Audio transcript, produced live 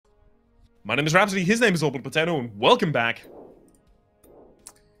My name is Rhapsody, his name is Orbital Potato, and welcome back.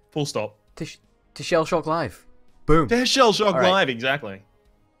 Full stop. To ShellShock Live. Boom. To ShellShock Right. Live, exactly.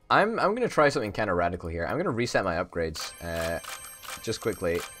 I'm gonna try something kind of radical here. I'm gonna reset my upgrades, just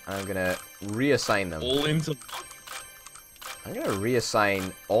quickly. I'm gonna reassign them. All into... I'm gonna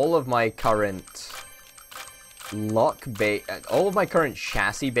reassign all of my current all of my current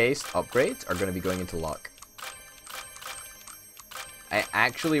chassis-based upgrades are gonna be going into luck. I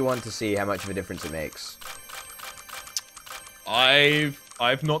actually want to see how much of a difference it makes.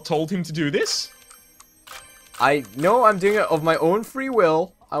 I've not told him to do this. I know I'm doing it of my own free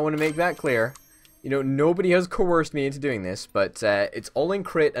will. I want to make that clear. You know, nobody has coerced me into doing this, but it's all in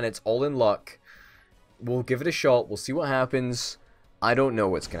crit and it's all in luck. We'll give it a shot. We'll see what happens. I don't know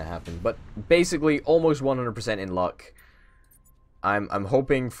what's gonna happen, but basically almost 100% in luck. I'm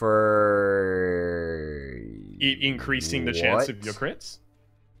hoping for Increasing the chance of your crits.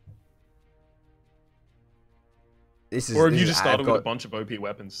 Or have you just started with a bunch of OP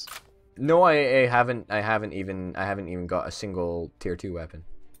weapons? No, I haven't even got a single tier 2 weapon.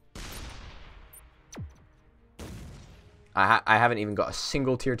 I haven't even got a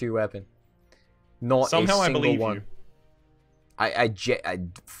single tier 2 weapon. Not Somehow a single I believe one. you.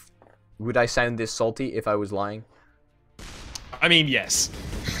 Would I sound this salty if I was lying? I mean, yes.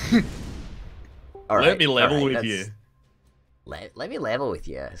 All right, Let me level with that's... you. Let me level with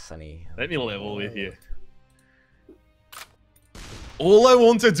you, Sonny. Let me level with you. All I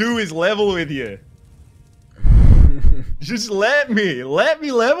want to do is level with you. Just let me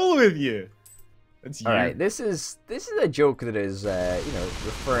level with you. That's you. All right, this is a joke that is, you know,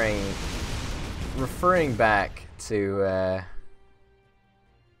 referring back to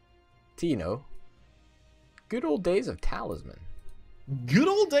you know, good old days of Talisman. Good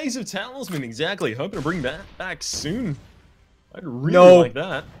old days of Talisman, exactly. Hoping to bring that back soon. I'd really like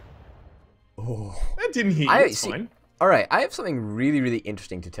that. Oh, That didn't hit you, it's fine. Alright, I have something really, really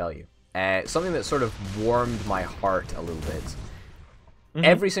interesting to tell you. Something that sort of warmed my heart a little bit.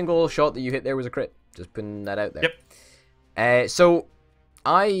 Every single shot that you hit there was a crit. Just putting that out there. Yep. So,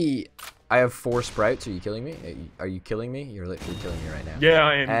 I have 4 sprouts. Are you killing me? Are you killing me? You're literally killing me right now. Yeah,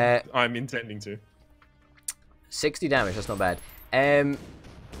 I am. I'm intending to. 60 damage, that's not bad.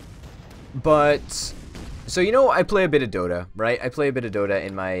 But... So, you know, I play a bit of Dota, right? I play a bit of Dota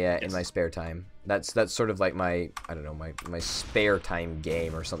in my in my spare time. That's sort of like my, I don't know, my spare time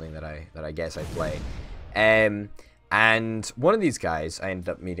game or something that I guess I play. And one of these guys I ended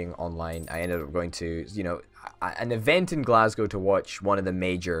up meeting online. I ended up going to, you know, an event in Glasgow to watch one of the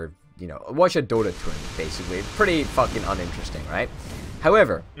major, you know, watch a Dota tournament, basically. Pretty fucking uninteresting, right?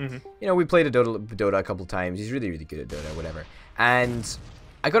 However, you know, we played a Dota a couple times. He's really, really good at Dota, whatever. And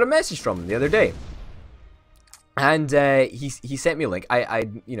I got a message from him the other day. And he sent me a link.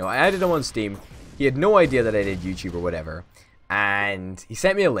 You know, I added him on Steam. He had no idea that I did YouTube or whatever. And he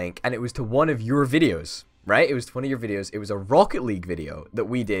sent me a link, and it was to one of your videos, right? It was to one of your videos. It was a Rocket League video that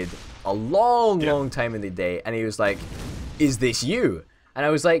we did a long time in the day. And he was like, "Is this you?" And I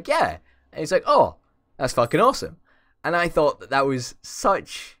was like, "Yeah." And he's like, "Oh, that's fucking awesome." And I thought that was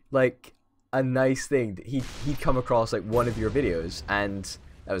such like a nice thing. He'd come across like one of your videos, and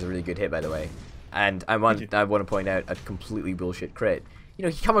that was a really good hit, by the way. And I want to point out a completely bullshit crit. You know,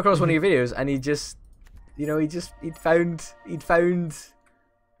 he come across one of your videos and he just, you know, he'd found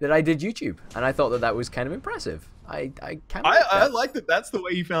that I did YouTube, and I thought that was kind of impressive. I like that. That's the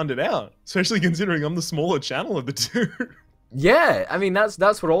way you found it out, especially considering I'm the smaller channel of the two. Yeah, I mean that's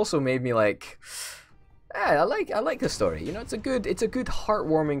what also made me like, yeah, I like the story. You know, it's a good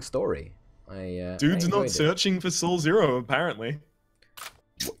heartwarming story. Dude's not searching for Soul Zero, apparently.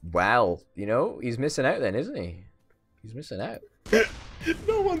 Well, you know, he's missing out then, isn't he? He's missing out.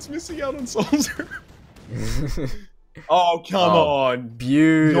 No one's missing out on Soul Zero. Oh, come on.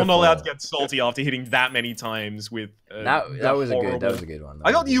 Beautiful. You're not allowed to get salty after hitting that many times with that was a good one.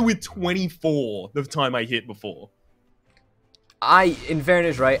 I got you with 24 the time I hit before. In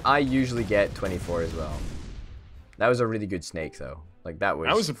fairness, right, I usually get 24 as well. That was a really good snake though. Like that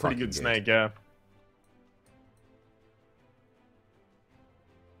was a pretty good snake, yeah.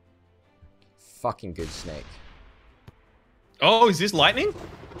 Fucking good snake. Oh, is this lightning?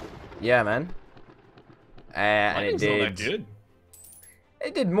 Yeah, man. And it did. Not that good.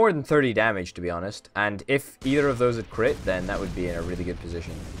 It did more than 30 damage, to be honest. And if either of those had crit, then that would be in a really good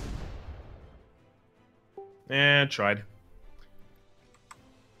position. Tried.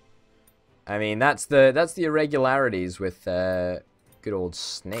 I mean, that's the irregularities with good old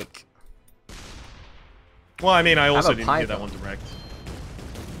snake. Well, I mean, I also didn't get that one direct.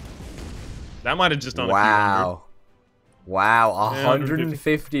 That might have just done a few. Wow. Wow,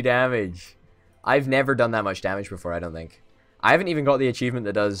 150 damage. I've never done that much damage before, I don't think. I haven't even got the achievement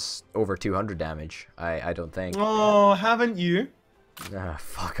that does over 200 damage, I don't think. Oh, haven't you? Ah,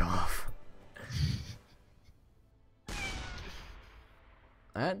 fuck off.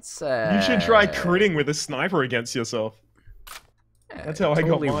 That's, You should try critting with a sniper against yourself. That's how I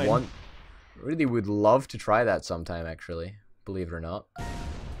got mine. Really would love to try that sometime, actually. Believe it or not.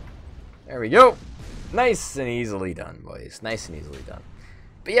 There we go. Nice and easily done, boys. Nice and easily done.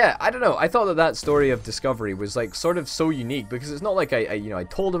 But yeah, I don't know. I thought that story of discovery was like sort of so unique because it's not like I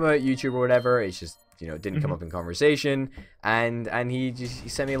told him about YouTube or whatever. It's just, it didn't come up in conversation, and he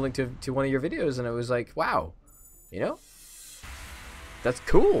sent me a link to one of your videos, and it was like, wow, that's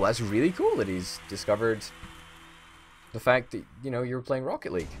cool. That's really cool that he's discovered the fact that you were playing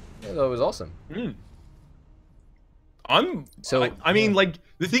Rocket League. Yeah, that was awesome. I mean, like,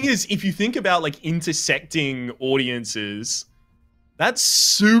 the thing is, if you think about like intersecting audiences, that's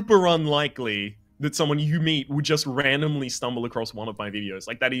super unlikely that someone you meet would just randomly stumble across one of my videos.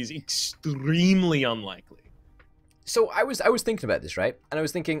 Like, that is extremely unlikely. So I was thinking about this, right? And I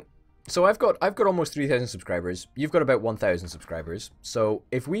was thinking, so I've got almost 3,000 subscribers. You've got about 1,000 subscribers. So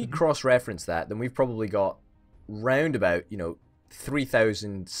if we cross-reference that, then we've probably got round about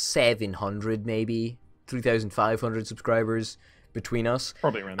 3,700 maybe 3,500 subscribers between us.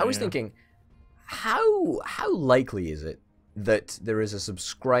 Probably around there, I was thinking, how likely is it that there is a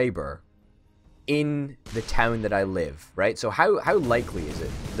subscriber in the town that I live, right? So how likely is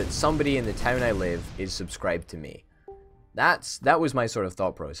it that somebody in the town I live is subscribed to me? That was my sort of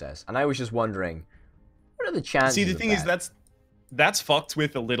thought process, and I was just wondering, what are the chances? See, the thing is, that's fucked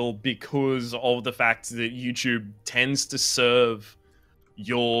with a little because of the fact that YouTube tends to serve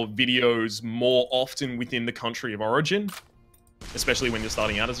your videos more often within the country of origin, especially when you're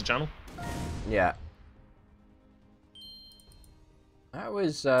starting out as a channel. Yeah. That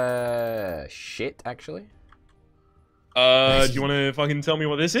was, shit, actually. Do you want to fucking tell me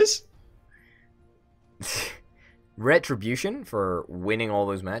what this is? Retribution for winning all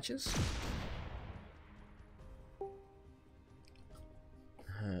those matches?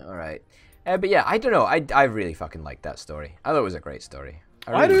 Alright. But yeah, I don't know. I really fucking liked that story. I thought it was a great story.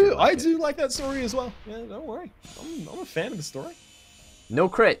 I do like that story as well. Yeah, don't worry. I'm a fan of the story. No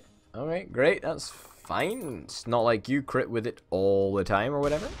crit. Alright, great. That's fine. It's not like you crit with it all the time or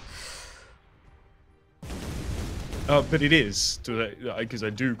whatever. But it is, because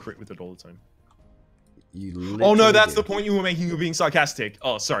I do crit with it all the time. Oh no, that's the point you were making. You were being sarcastic.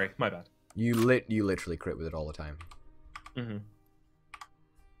 Oh, sorry, my bad. You literally crit with it all the time. Mm-hmm.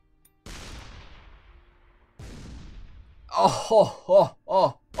 Oh.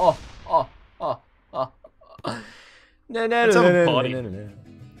 No.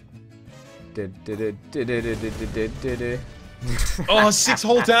 Oh, 6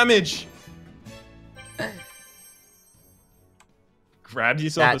 whole damage. Grabbed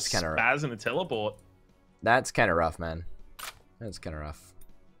yourself a spaz and a teleport. That's kind of rough, man. That's kind of rough.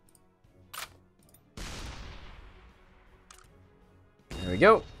 There we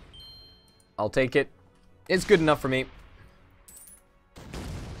go. I'll take it. It's good enough for me.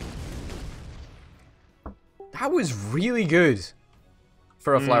 That was really good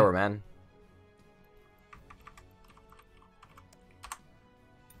for a flower, man.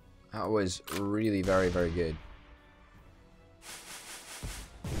 That was really very, very good.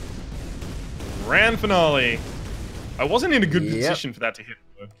 Grand finale. I wasn't in a good position for that to hit,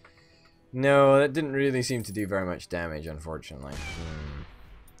 though. No, that didn't really seem to do very much damage, unfortunately.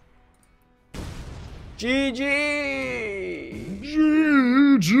 GG!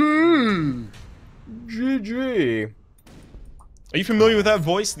 GG! GG! Are you familiar with that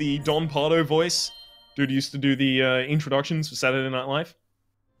voice? The Don Pardo voice? Dude used to do the introductions for Saturday Night Live.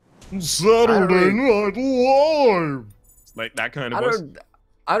 Saturday Night Live! It's like that kind of voice.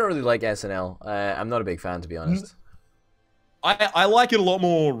 I don't really like SNL. I'm not a big fan, to be honest. I like it a lot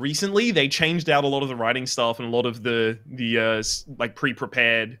more recently. They changed out a lot of the writing stuff, and a lot of the like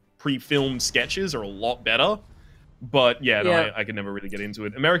pre-prepared, pre-filmed sketches are a lot better. But yeah, no, I could never really get into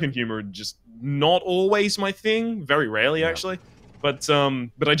it. American humor just not always my thing. Very rarely, actually. But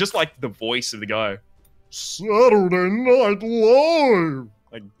I just like the voice of the guy. Saturday Night Live.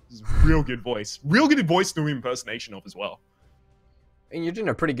 Like, real good voice. Real good voice to do impersonation of as well. And you're doing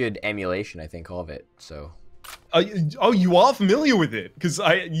a pretty good emulation, I think, of it. So. Oh, you are familiar with it? Because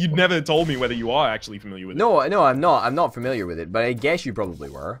you'd never told me whether you are actually familiar with it. No, I'm not. I'm not familiar with it, but I guess you probably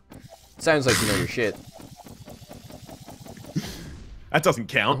were. Sounds like you know your shit. That doesn't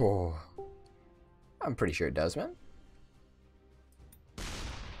count. Oh. I'm pretty sure it does, man.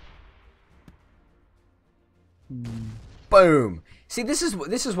 Boom. See, this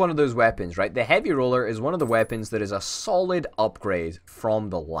is one of those weapons, right? The heavy roller is one of the weapons that is a solid upgrade from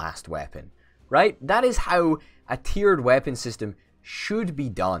the last weapon, right? That is how a tiered weapon system should be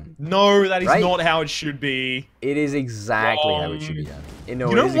done. No, that is not how it should be. It is exactly how it should be done. You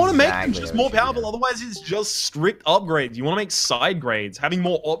don't want to make them just more powerful, otherwise it's just strict upgrades. You want to make side grades. Having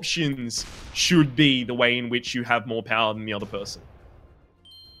more options should be the way in which you have more power than the other person.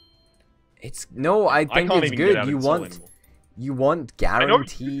 I think it's good. You want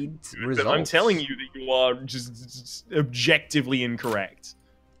guaranteed results. But I'm telling you that you are just objectively incorrect.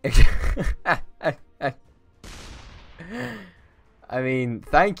 I mean,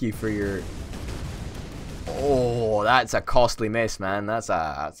 thank you for your... Oh, that's a costly miss, man. That is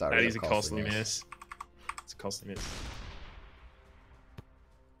a costly miss. It's a costly miss.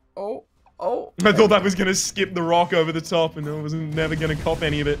 Oh. I thought that was going to skip the rock over the top and I was never going to cop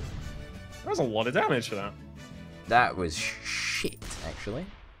any of it. That was a lot of damage for that. That was shit, actually.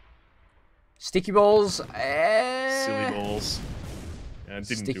 Sticky balls. Silly balls. Yeah, it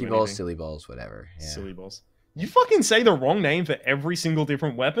didn't Sticky balls, silly balls, whatever. Yeah. Silly balls. You fucking say the wrong name for every single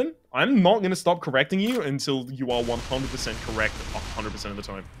different weapon. I'm not going to stop correcting you until you are 100% correct 100% of the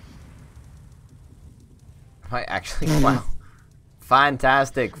time. I actually, wow.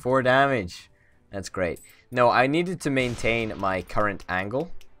 Fantastic, 4 damage. That's great. No, I needed to maintain my current angle.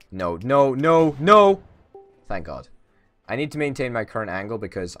 No. Thank God. I need to maintain my current angle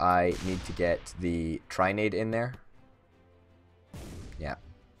because I need to get the trinade in there. Yeah.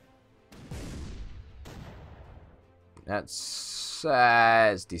 That's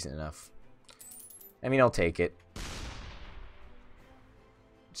decent enough. I mean, I'll take it.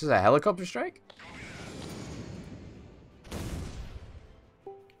 This is a helicopter strike?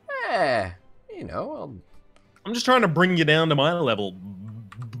 You know, I'm just trying to bring you down to my level,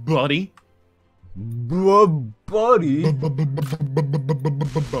 buddy. Buddy? You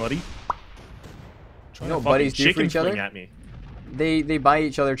know what buddies do for each other? At me. They buy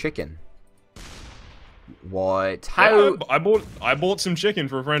each other chicken. What? How? Yeah, I bought some chicken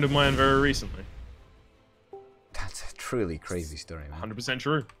for a friend of mine very recently. That's a truly crazy story, man. 100%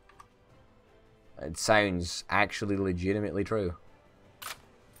 true. It sounds actually legitimately true.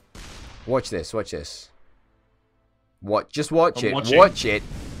 Watch this, watch this. Just watch it. Watch it.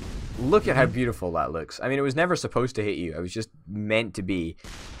 Look at how beautiful that looks. I mean, it was never supposed to hit you. It was just meant to be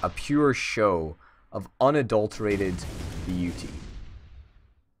a pure show of unadulterated beauty.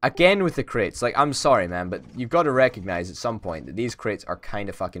 Again with the crits. Like, I'm sorry, man, but you've got to recognize at some point that these crits are kind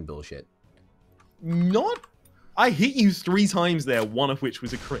of fucking bullshit. Not... I hit you 3 times there, one of which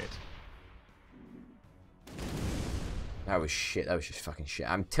was a crit. That was shit. That was just fucking shit.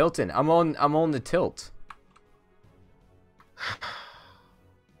 I'm tilting. I'm on the tilt.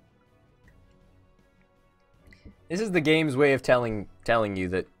 This is the game's way of telling you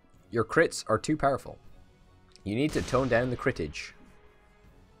that your crits are too powerful. You need to tone down the critage.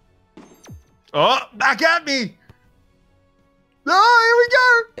 Oh, back at me! Oh, here we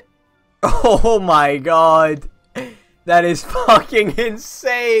go! Oh my god. That is fucking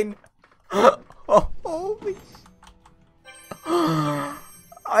insane. Oh, holy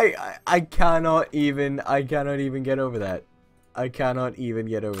I cannot even get over that. I cannot even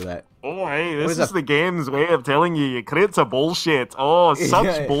get over that. Oh, hey, this is the game's way of telling you your crits are bullshit. Oh,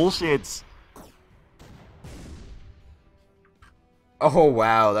 such bullshit. Oh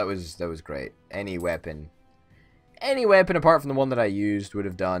wow, that was great. Any weapon apart from the one that I used would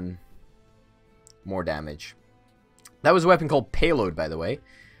have done more damage. That was a weapon called Payload, by the way,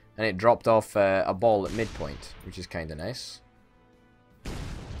 and it dropped off a ball at midpoint, which is kind of nice.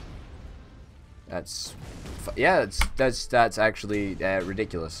 That's actually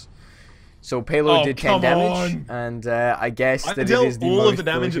ridiculous. So Payload did 10 damage, and I guess that it is the all most of the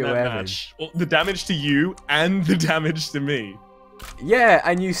damage in that match. The damage to you and the damage to me. Yeah,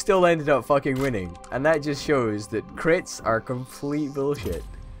 and you still ended up fucking winning, and that just shows that crits are complete bullshit.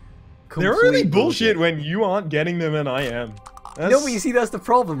 They're really bullshit when you aren't getting them and I am. No, but you see, that's the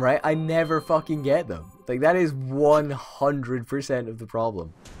problem, right? I never fucking get them. Like, that is 100% of the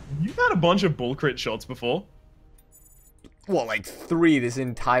problem. You've had a bunch of bull crit shots before. What, like 3 this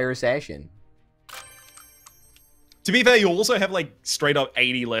entire session? To be fair, you also have like straight up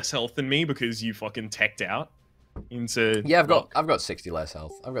 80 less health than me because you fucking teched out into... Yeah, I've got 60 less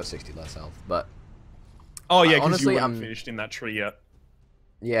health. I've got 60 less health, but... Oh yeah, because you haven't finished in that tree yet.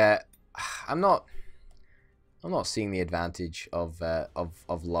 Yeah, I'm not seeing the advantage of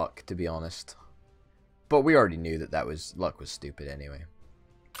luck, to be honest. But we already knew that luck was stupid anyway.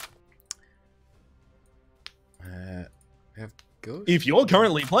 We have Ghost? If you're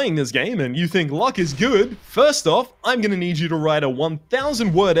currently playing this game and you think luck is good, first off, I'm going to need you to write a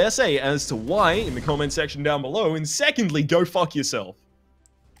 1,000-word essay as to why in the comment section down below, and secondly, go fuck yourself.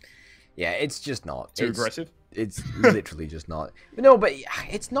 Yeah, it's just not. Too aggressive? It's literally just not. No, but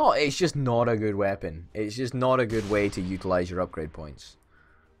it's not. It's just not a good weapon. It's just not a good way to utilize your upgrade points.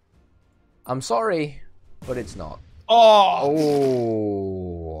 I'm sorry, but it's not. Oh!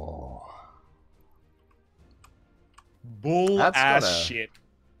 Bull ass shit.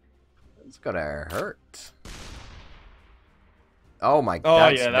 It's gotta hurt. Oh my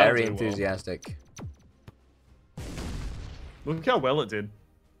god, that's very enthusiastic. Well. Look how well it did.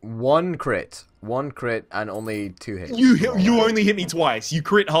 One crit, and only 2 hits. You only hit me twice. You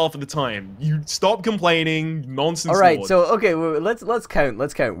crit half of the time. You stop complaining. Nonsense. All right, Lord. so okay, well, let's count.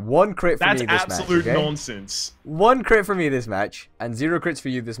 Let's count. 1 crit for me this match. That's absolute okay? nonsense. 1 crit for me this match, and 0 crits for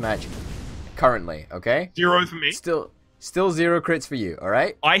you this match. Currently, okay? 0 for me. Still 0 crits for you. All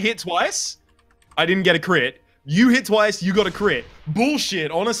right. I hit twice. I didn't get a crit. You hit twice. You got a crit.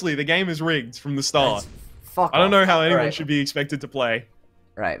 Bullshit. Honestly, the game is rigged from the start. Fuck I don't know how anyone right. should be expected to play.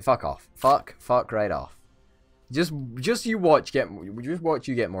 Right, fuck off. Fuck right off. Just you watch you get more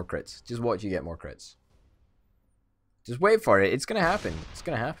crits. Just watch you get more crits. Just wait for it. It's gonna happen. It's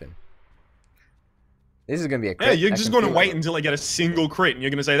gonna happen. This is gonna be a crit. Yeah, you're just gonna wait until I get a single crit, and you're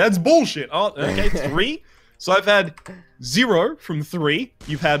gonna say that's bullshit. Oh, okay, 3. So I've had 0 from 3.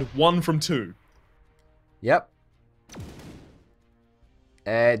 You've had 1 from 2. Yep.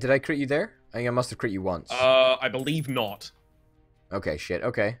 Did I crit you there? I think I must have crit you once. I believe not. Okay, shit.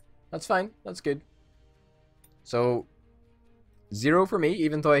 Okay. That's fine. That's good. So, 0 for me,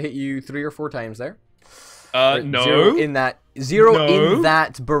 even though I hit you 3 or 4 times there. No. 0 in that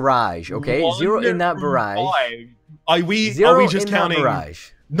barrage, okay? 0 in that barrage. Are we just counting?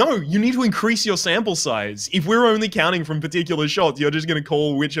 Barrage. No, you need to increase your sample size. If we're only counting from particular shots, you're just gonna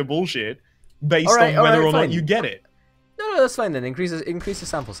call Witcher bullshit based on whether or not you get it. No, that's fine then. Increase the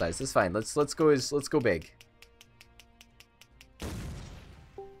sample size. That's fine. Let's go big.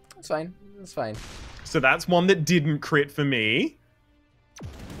 That's fine. That's fine. So that's one that didn't crit for me.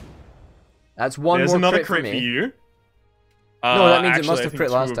 That's one There's more another crit for you. No, that means actually, it must have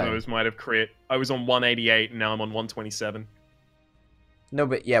crit last time. Those might have crit. I was on 188 and now I'm on 127. No,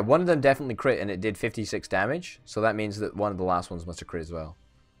 but yeah, one of them definitely crit and it did 56 damage. So that means that one of the last ones must have crit as well.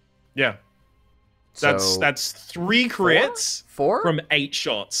 Yeah. That's 3 crits 4 from 8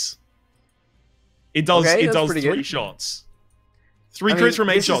 shots. It does 3 shots. 3 crits from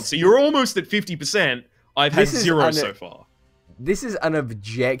 8 shots. So you're almost at 50%. I've had 0 so far. This is an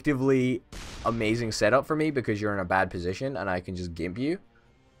objectively amazing setup for me because you're in a bad position and I can just gimp you.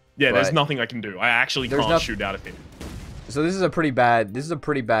 Yeah, there's nothing I can do. I actually can't shoot out of here. So this is a pretty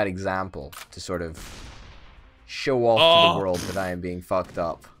bad example to sort of show off to the world that I am being fucked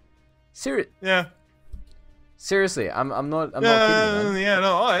up. Yeah. Seriously, I'm not kidding you, man. Yeah,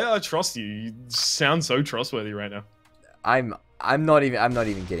 no, I trust you. You sound so trustworthy right now. I'm not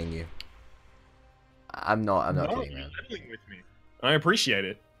even kidding you. I'm not kidding, man. Leveling with me. I appreciate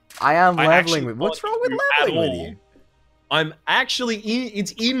it. I am leveling with. What's wrong with leveling with you? I'm actually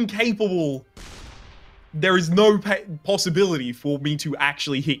it's incapable. There is no possibility for me to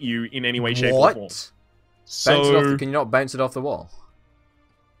actually hit you in any way, shape, or form. So can you not bounce it off the wall?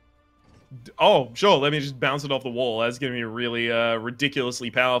 Oh, sure. Let me just bounce it off the wall. That's gonna be really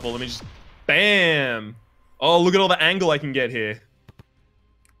ridiculously powerful. Let me just bam. Oh, look at all the angle I can get here.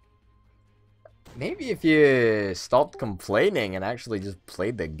 Maybe if you stopped complaining and actually just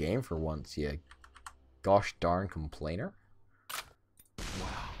played the game for once, you gosh darn complainer.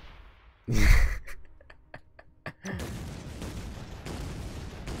 Wow.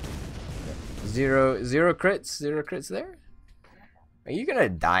 Zero crits there? Are you gonna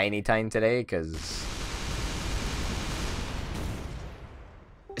die anytime today? Cause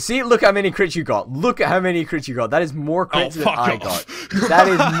see, look how many crits you got. Look at how many crits you got. That is more crits than I got. That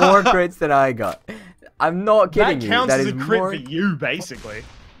is more crits than I got. I'm not kidding you. That counts as a crit for you, basically.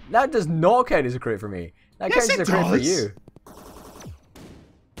 That does not count as a crit for me. That counts as a crit for you.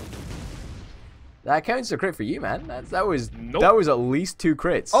 That counts as a crit for you, man. That was at least 2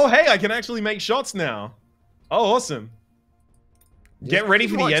 crits. Oh, hey, I can actually make shots now. Oh, awesome. Get ready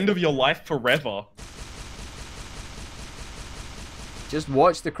for the end of your life forever. Just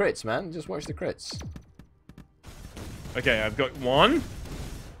watch the crits, man. Just watch the crits. Okay, I've got 1.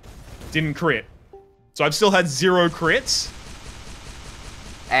 Didn't crit. So I've still had 0 crits.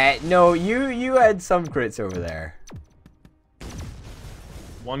 No, you had some crits over there.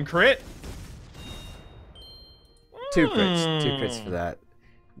 1 crit. 2 crits. 2 crits for that.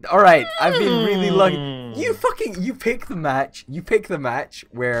 All right, I've been really lucky. You pick the match. You pick the match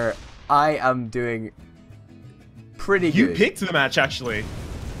where I am doing pretty good. You picked the match, actually.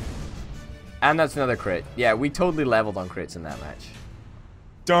 And that's another crit. Yeah, we totally leveled on crits in that match.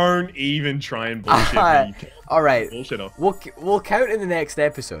 Don't even try and bullshit me. All right, Bullshitter. we'll count in the next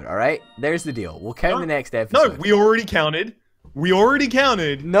episode. All right, there's the deal. We'll count in the next episode. No, we already counted. We already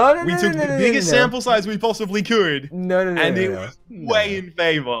counted. No, we took the biggest sample size we possibly could. No. And it was way in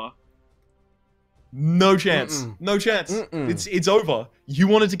favor. No chance. No chance. It's over. You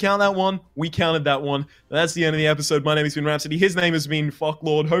wanted to count that one. We counted that one. That's the end of the episode. My name has been Rhapsody. His name has been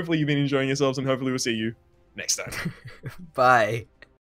Fucklord. Hopefully you've been enjoying yourselves, and hopefully we'll see you next time. Bye.